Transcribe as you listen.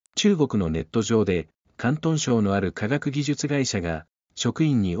中国のネット上で、広東省のある科学技術会社が、職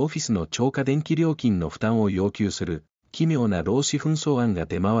員にオフィスの超過電気料金の負担を要求する、奇妙な労使紛争案が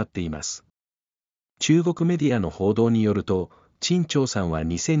出回っています。中国メディアの報道によると、陳長さんは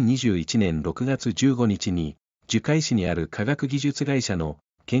2021年6月15日に、樹海市にある科学技術会社の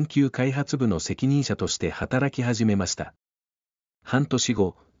研究開発部の責任者として働き始めました。半年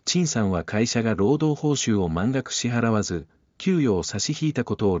後、陳さんは会社が労働報酬を満額支払わず、給与を差し引いた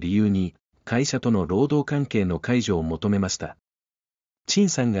ことを理由に、会社との労働関係の解除を求めました。陳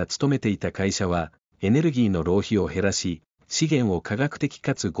さんが勤めていた会社は、エネルギーの浪費を減らし、資源を科学的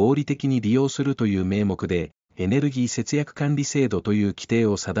かつ合理的に利用するという名目で、エネルギー節約管理制度という規定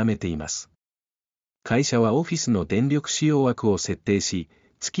を定めています。会社はオフィスの電力使用枠を設定し、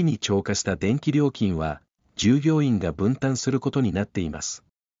月に超過した電気料金は、従業員が分担することになっています。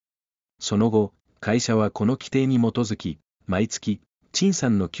その後、会社はこの規定に基づき、毎月、陳さ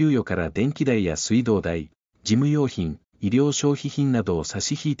んの給与から電気代や水道代、事務用品、医療消費品などを差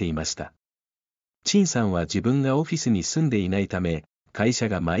し引いていました。陳さんは自分がオフィスに住んでいないため、会社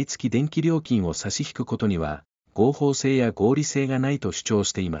が毎月電気料金を差し引くことには、合法性や合理性がないと主張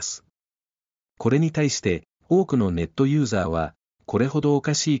しています。これに対して、多くのネットユーザーは、これほどお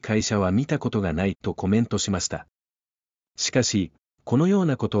かしい会社は見たことがないとコメントしました。しかし、このよう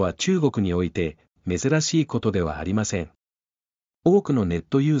なことは中国において、珍しいことではありません。多くのネッ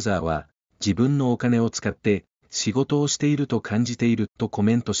トユーザーは、自分のお金を使って、仕事をしていると感じているとコ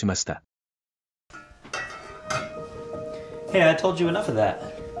メントしました。Hey, I told you enough of that.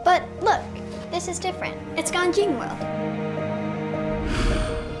 But look, this is different. It's Gan Jing World.